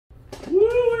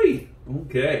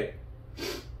Okay.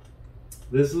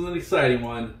 This is an exciting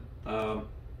one. And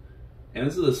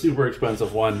this is a super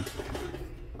expensive one.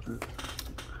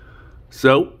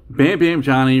 So, Bam Bam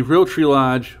Johnny, Real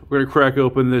Treelodge. We're going to crack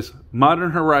open this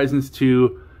Modern Horizons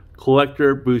 2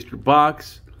 Collector Booster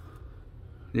Box.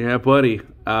 Yeah, buddy.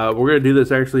 We're going to do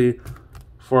this actually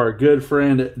for our good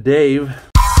friend Dave.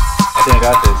 I think I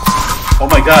got this. Oh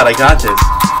my god, I got this.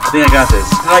 I think I got this.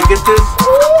 Did I get this?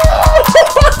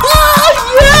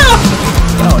 Yeah!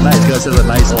 Oh, nice. Gus has a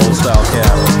nice old style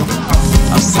cap.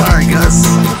 I'm sorry, Gus.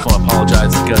 I want to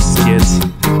apologize to Gus's kids.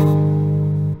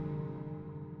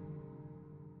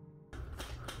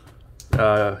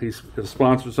 He's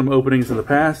sponsored some openings in the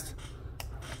past,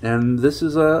 and this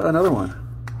is another one.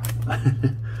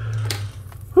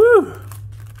 Whew.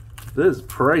 This is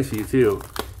pricey too.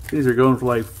 These are going for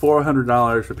like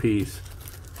 $400 a piece.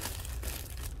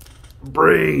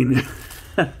 Brain.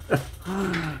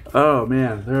 Oh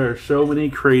man, there are so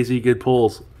many crazy good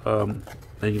pulls that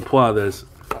you can pull out of this.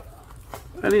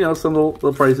 And you know, some of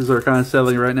the prices are kind of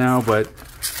settling right now, but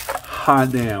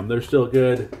hot damn, they're still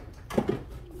good.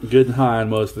 Good and high on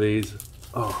most of these.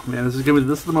 Oh man, this is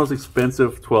the most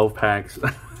expensive 12 packs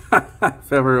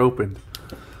I've ever opened.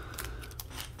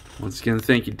 Once again,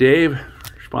 thank you, Dave,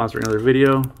 for sponsoring another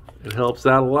video. It helps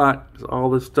out a lot because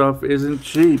all this stuff isn't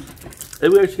cheap.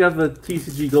 And we actually got the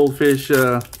TCG Goldfish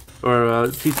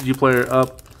TCG player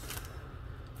up.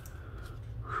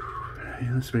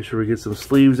 Let's make sure we get some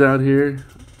sleeves out here.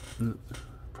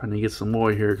 Trying to get some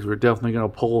more here because we're definitely going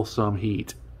to pull some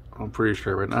heat. I'm pretty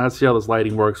sure. But now let's see how this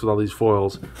lighting works with all these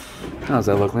foils. How does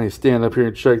that look? Let me stand up here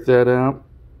and check that out.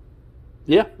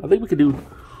 Yeah, I think we could do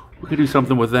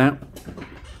something with that.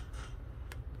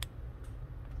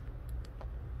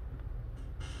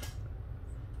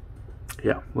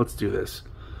 Yeah, let's do this.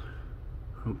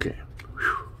 Okay.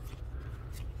 Whew.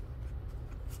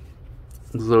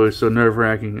 This is always so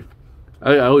nerve-wracking.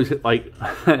 I always hit, like,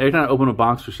 every time I open a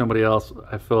box for somebody else,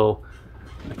 I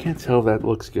can't tell if that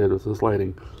looks good with this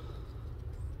lighting.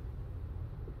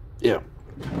 Yeah.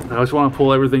 I always want to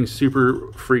pull everything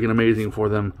super freaking amazing for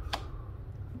them.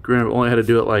 Granted, I only had to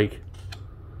do it like,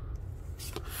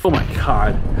 oh my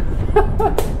god.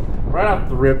 Right off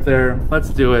the rip there. Let's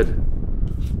do it.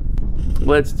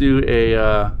 Let's do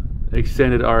a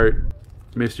extended art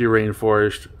Misty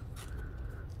Rainforest.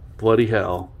 Bloody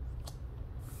hell.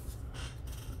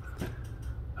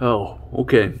 Oh,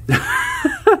 okay. We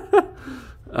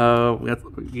have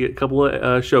to get a couple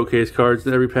of showcase cards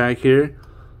in every pack here.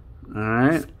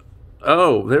 Alright.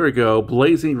 Oh, there we go.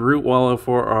 Blazing Root Wallow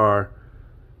for our...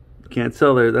 Can't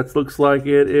tell there. That looks like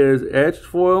it is etched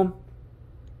foil.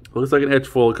 Looks like an etched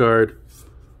foil card.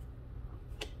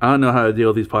 I don't know how to deal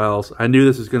with these piles. I knew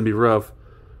this was going to be rough.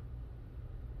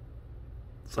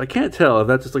 So I can't tell if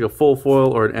that's just like a full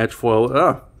foil or an etched foil.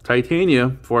 Oh,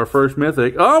 Titania for our first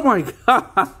mythic. Oh my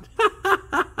god!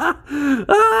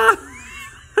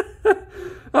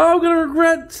 Oh, I'm going to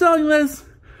regret selling this.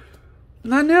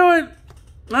 I knew it.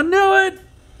 I knew it.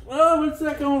 Oh, what's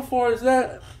that going for? Is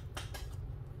that...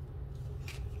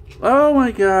 Oh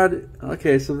my god.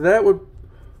 Okay, so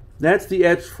that's the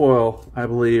etched foil, I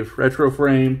believe. Retro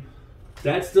frame.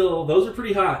 That's still... Those are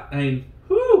pretty hot. I mean,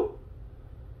 whoo!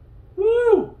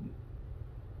 Woo!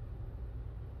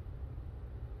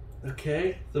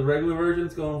 Okay, the regular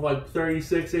version's going like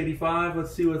 $36.85.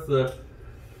 Let's see what the...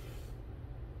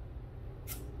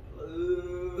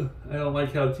 I don't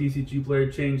like how TCG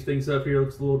Player changed things up here. It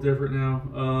looks a little different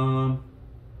now.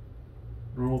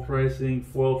 Normal pricing,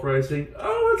 foil pricing.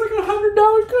 Oh, it's like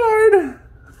 $100 card.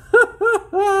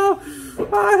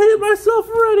 I hate myself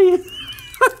already.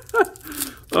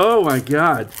 Oh my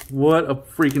god, what a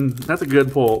freaking... That's a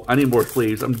good pull. I need more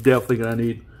sleeves. I'm definitely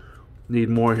gonna need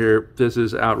more here. This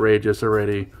is outrageous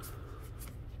already.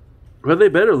 But they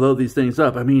better load these things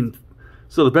up. I mean,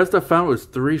 so the best I found was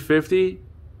 $350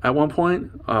 at one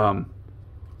point.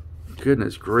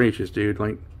 Goodness gracious, dude.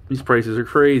 Like, these prices are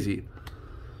crazy.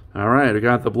 Alright, I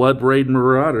got the Blood Braid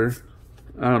Marauder.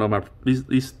 I don't know,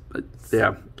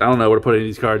 yeah, I don't know where to put any of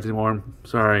these cards anymore.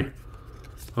 Sorry.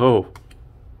 Oh.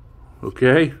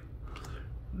 Okay.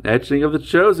 Etching of the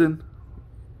Chosen.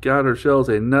 Got ourselves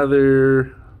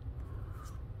another...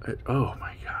 Oh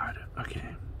my god.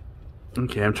 Okay.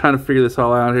 Okay, I'm trying to figure this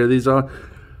all out here. These are...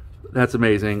 That's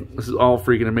amazing. This is all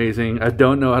freaking amazing. I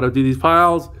don't know how to do these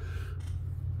piles.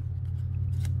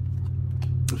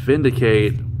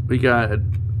 Vindicate. We got a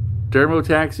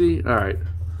Dermotaxi. Alright.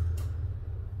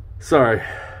 Sorry.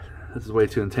 This is way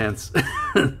too intense.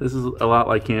 This is a lot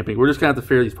like camping. We're just going to have to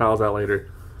figure these piles out later.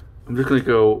 I'm just going to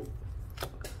go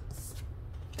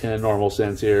in a normal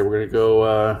sense here. We're going to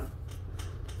go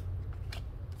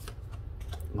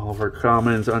All of our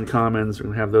commons, uncommons, we're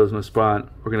going to have those in a spot.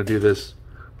 We're going to do this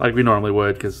like we normally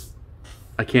would because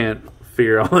I can't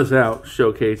figure all this out.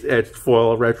 Showcase, etched,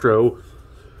 foil, retro.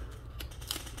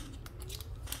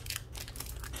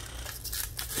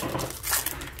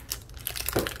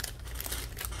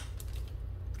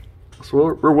 So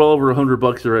we're well over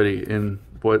 $100 already in,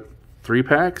 what, 3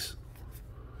 packs?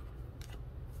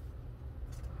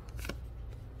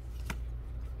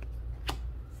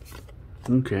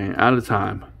 Okay, out of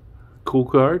time. Cool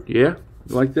card, yeah?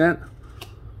 You like that?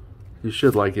 You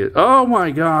should like it. Oh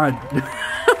my god!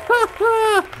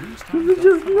 This is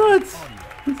just nuts!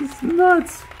 This is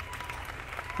nuts!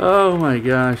 Oh my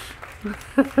gosh.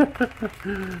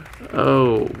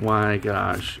 Oh my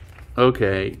gosh.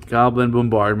 Okay, Goblin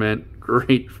Bombardment.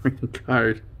 Great freaking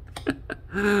card.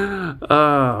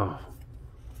 Oh.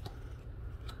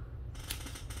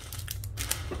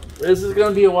 This is going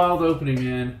to be a wild opening,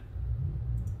 man.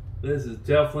 This is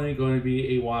definitely going to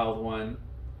be a wild one.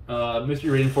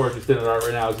 Mystery Rainforest Extended Art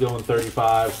right now is going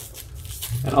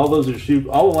 35. And all those are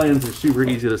all the lands are super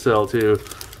easy to sell too.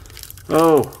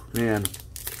 Oh, man.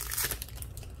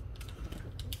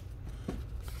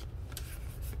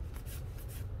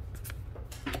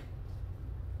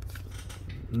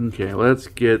 Okay, let's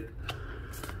get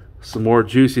some more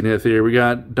juiciness here. We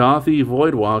got Dothy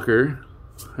Voidwalker.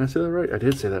 Did I say that right? I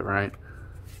did say that right.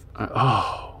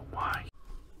 Oh my.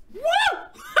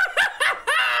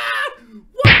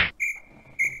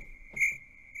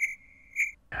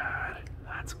 God,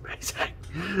 that's amazing.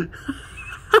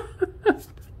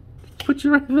 Put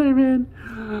you right there, man.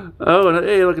 Oh, and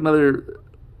hey, look, another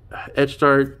etched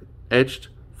art, etched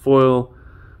foil,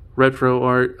 retro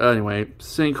art. Anyway,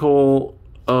 Sinkhole.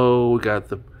 Oh, we got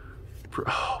the.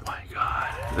 Oh my god.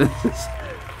 This is.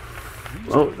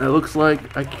 Oh, that looks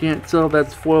like I can't tell if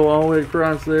that's foil all the way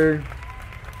across there.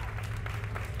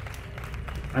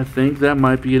 I think that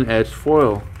might be an etched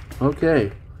foil.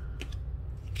 Okay.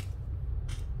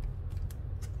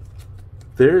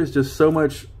 There is just so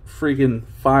much freaking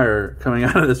fire coming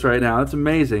out of this right now. That's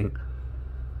amazing.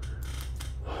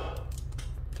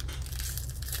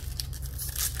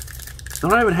 I'm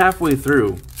not even halfway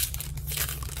through.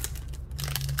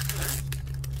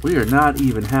 We are not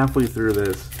even halfway through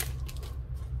this.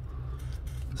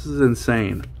 This is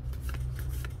insane.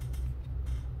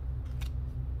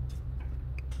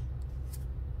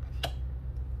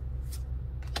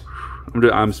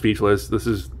 I'm speechless. This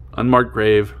is Unmarked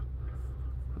Grave.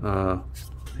 Yeah,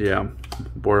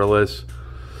 borderless.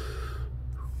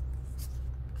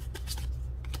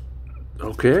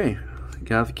 Okay,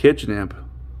 got the kitchen imp.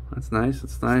 That's nice.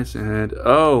 That's nice. And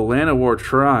oh, Llanowar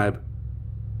Tribe.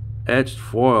 Etched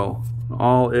foil,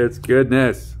 all its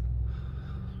goodness.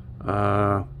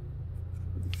 I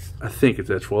think it's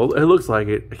etched foil. It looks like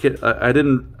it.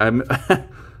 I'm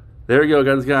there we go.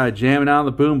 Got this guy jamming out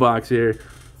the boombox here.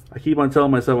 I keep on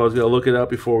telling myself I was gonna look it up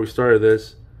before we started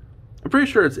this. I'm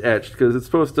pretty sure it's etched because it's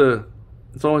supposed to.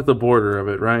 It's only the border of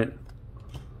it, right?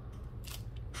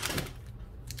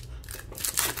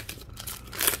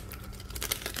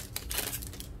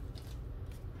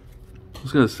 I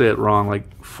was gonna say it wrong like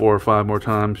 4 or 5 more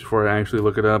times before I actually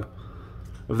look it up.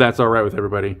 If that's all right with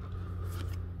everybody.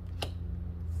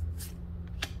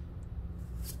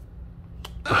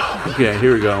 Okay,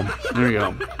 here we go. There we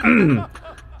go.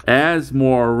 As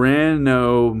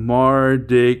Morano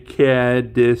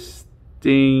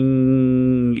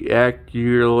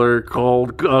Mardicadistingular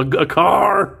called a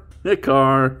car. A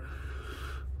car.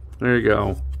 There you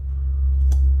go.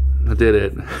 I did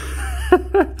it.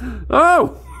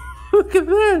 Oh! Look at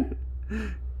that!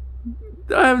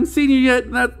 I haven't seen you yet.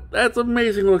 That's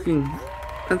amazing looking.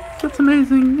 That's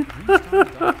amazing.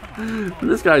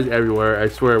 This guy's everywhere. I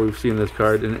swear we've seen this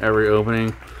card in every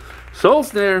opening. Soul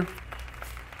Snare.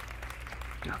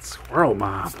 Got Squirrel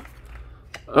Mob.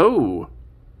 Oh.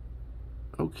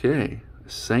 Okay.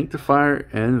 Sanctifier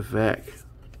and Vec.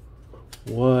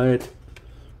 What?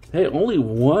 Hey, only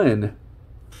one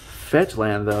fetch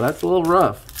land though. That's a little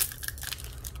rough.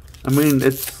 I mean,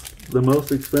 it's the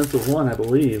most expensive one, I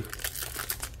believe.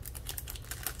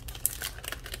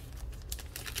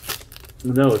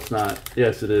 No, it's not.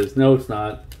 Yes, it is. No, it's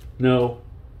not. No.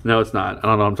 No, it's not. I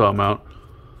don't know what I'm talking about.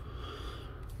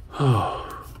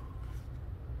 Oh.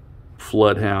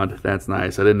 Floodhound. That's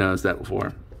nice. I didn't notice that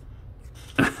before.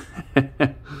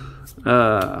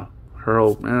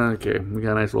 Hurl. Okay. We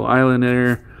got a nice little island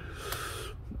there.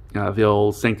 The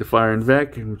old Sanctifier and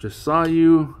Vec. We just saw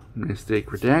you.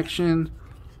 Mistake Redaction.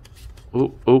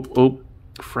 Oh, oh, oh.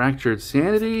 Fractured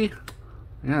Sanity.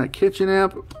 Yeah, Kitchen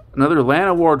App. Another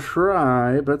Llanowar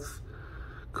Tribe. That's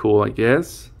cool, I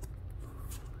guess.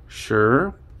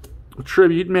 Sure.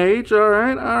 Tribute Mage. All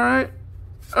right, all right.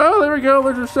 Oh, there we go.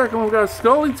 There's our second one. We got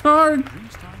Scully Tarn.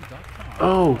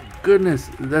 Oh, goodness.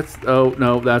 That's, oh,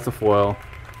 no, that's a foil.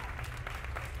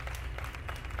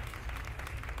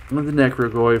 And the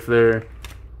Necrogoyf there.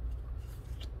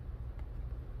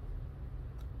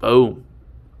 Boom.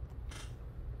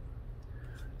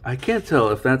 I can't tell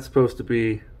if that's supposed to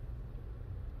be...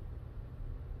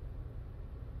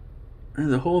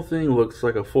 And the whole thing looks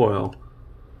like a foil.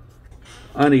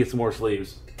 I need to get some more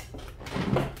sleeves.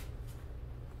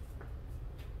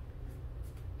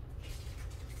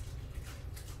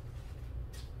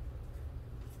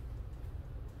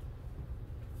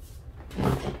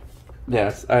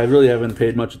 Yes, I really haven't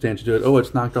paid much attention to it. Oh,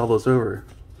 it's knocked all those over.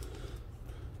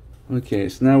 Okay,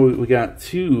 so now we got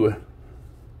two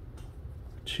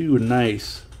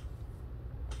nice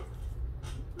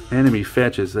enemy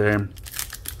fetches there.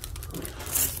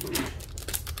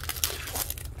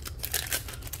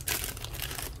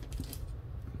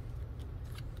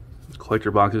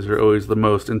 Collector boxes are always the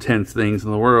most intense things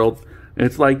in the world.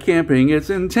 It's like camping, it's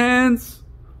intense!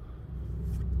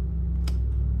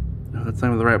 No, that's not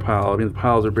even the right pile. I mean, the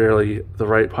piles are barely the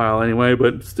right pile anyway,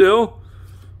 but still.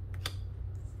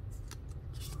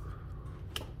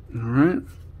 Alright.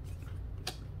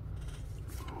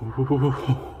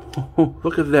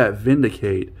 Look at that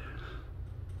Vindicate.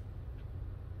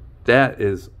 That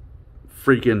is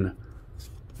freaking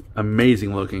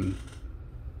amazing looking.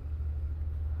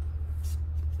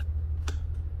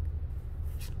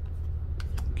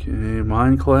 Okay,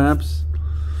 Mind Collapse.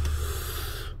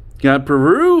 Got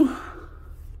Peru.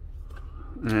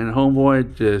 And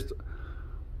Homeboy just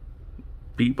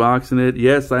beatboxing it.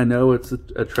 Yes, I know it's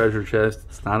a treasure chest.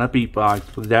 It's not a beatbox,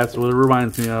 but that's what it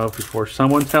reminds me of before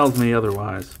someone tells me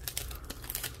otherwise.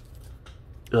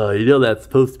 You know that's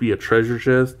supposed to be a treasure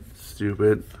chest?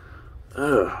 Stupid.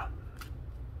 Ugh.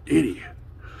 Idiot.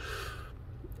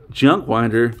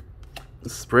 Junkwinder.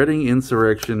 Spreading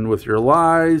insurrection with your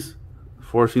lies.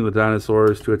 Forcing the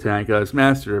dinosaurs to attack us.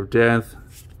 Master of Death.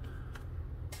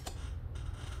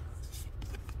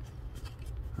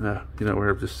 You know, we're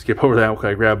going to just skip over that. Okay,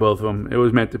 I grabbed both of them. It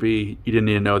was meant to be. You didn't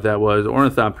need to know what that was.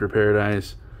 Ornithopter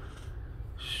Paradise.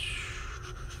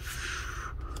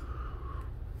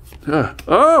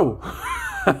 Oh!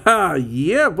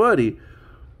 Yeah, buddy.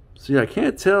 See, I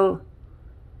can't tell.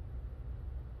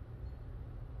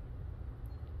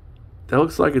 That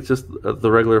looks like it's just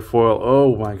the regular foil.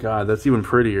 Oh my god, that's even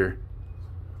prettier.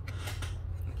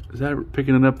 Is that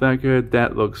picking it up that good?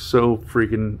 That looks so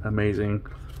freaking amazing.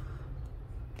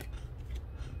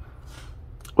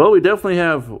 Well, we definitely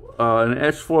have an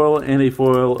etched foil and a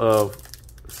foil of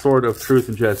Sword of Truth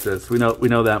and Justice. We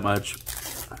know that much.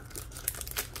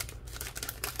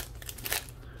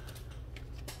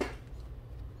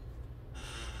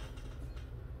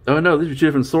 Oh no, these are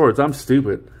different swords. I'm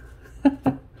stupid.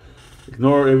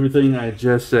 Ignore everything I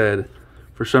just said.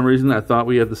 For some reason, I thought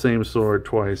we had the same sword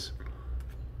twice.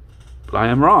 But I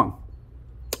am wrong.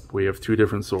 We have two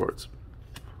different swords.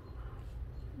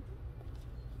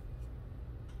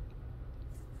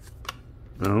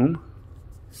 Boom.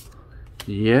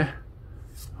 Yeah.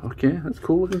 Okay, that's a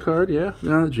cool looking card. Yeah, we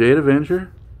got the Jade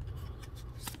Avenger.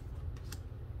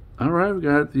 Alright, we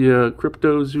got the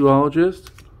Cryptozoologist.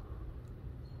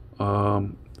 The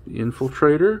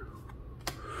Infiltrator.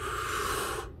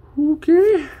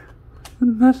 Okay.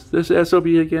 And that's this SOB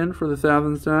again for the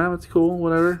 1000th time. It's cool,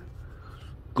 whatever.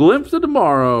 Glimpse of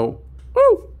Tomorrow.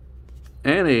 Woo!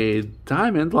 And a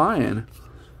Diamond Lion.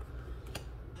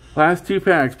 Last two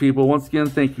packs, people. Once again,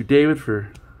 thank you, David, for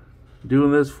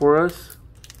doing this for us.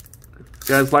 If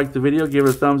you guys like the video, give it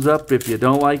a thumbs up. If you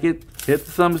don't like it, hit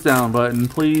the thumbs down button.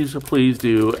 Please, please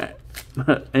do.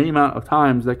 Any amount of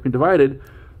times that can be divided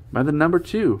by the number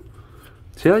 2.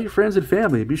 Tell your friends and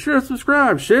family. Be sure to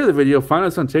subscribe. Share the video. Find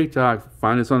us on TikTok.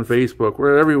 Find us on Facebook.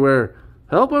 We're everywhere.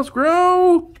 Help us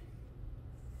grow.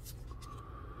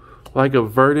 Like a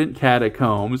verdant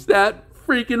catacombs. That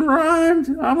freaking rhymed.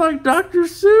 I'm like Dr.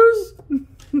 Seuss.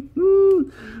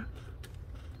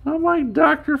 I'm like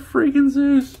Dr. freaking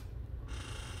Seuss.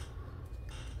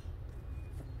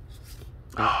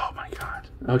 Oh my god.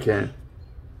 Okay.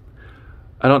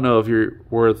 I don't know if you're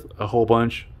worth a whole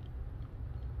bunch,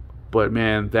 but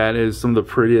man, that is some of the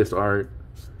prettiest art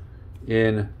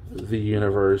in the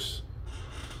universe.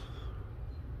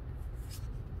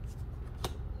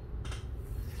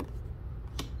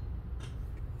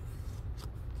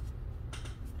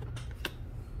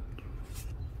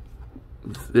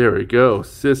 There we go.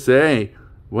 Sisay,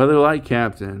 Weatherlight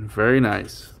Captain. Very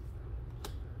nice.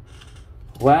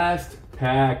 Last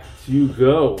pack to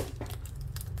go.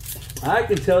 I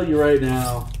can tell you right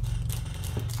now,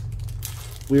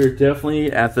 We are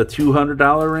definitely at the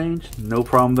 $200 range. No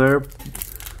problem there.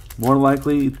 More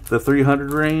likely the $300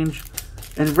 range.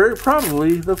 And very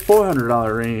probably the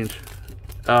 $400 range.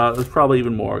 There's probably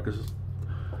even more, because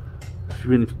if you've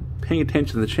been paying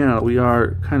attention to the channel, we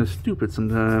are kind of stupid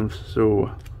sometimes.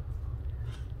 So,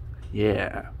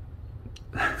 yeah.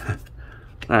 Alright,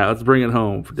 let's bring it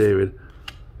home for David.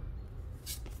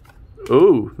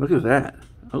 Oh, look at that.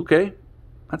 Okay.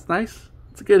 That's nice.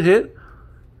 It's a good hit.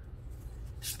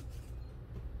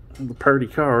 The party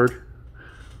card.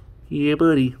 Yeah,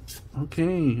 buddy.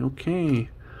 Okay, okay.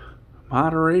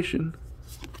 Moderation.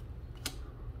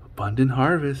 Abundant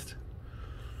harvest.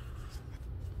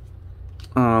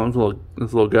 Oh,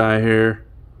 this little guy here.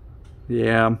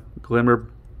 Yeah, Glimmer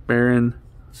Baron.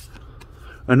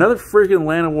 Another freaking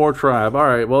Land of War tribe.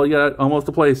 Alright, well, you got almost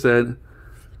a play set.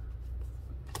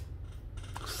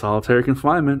 Solitary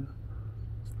Confinement.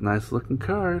 Nice looking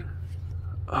card.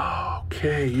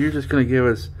 Okay, you're just gonna give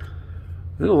us...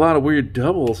 There's a lot of weird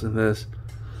doubles in this.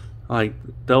 Like,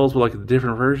 doubles with like a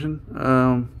different version.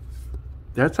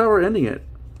 That's how we're ending it.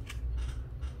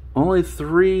 Only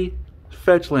 3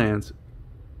 fetch lands.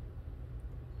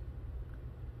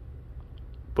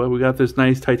 But we got this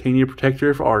nice Titania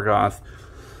Protector for Argoth.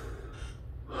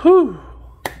 Whew.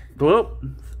 Well,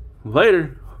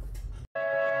 later.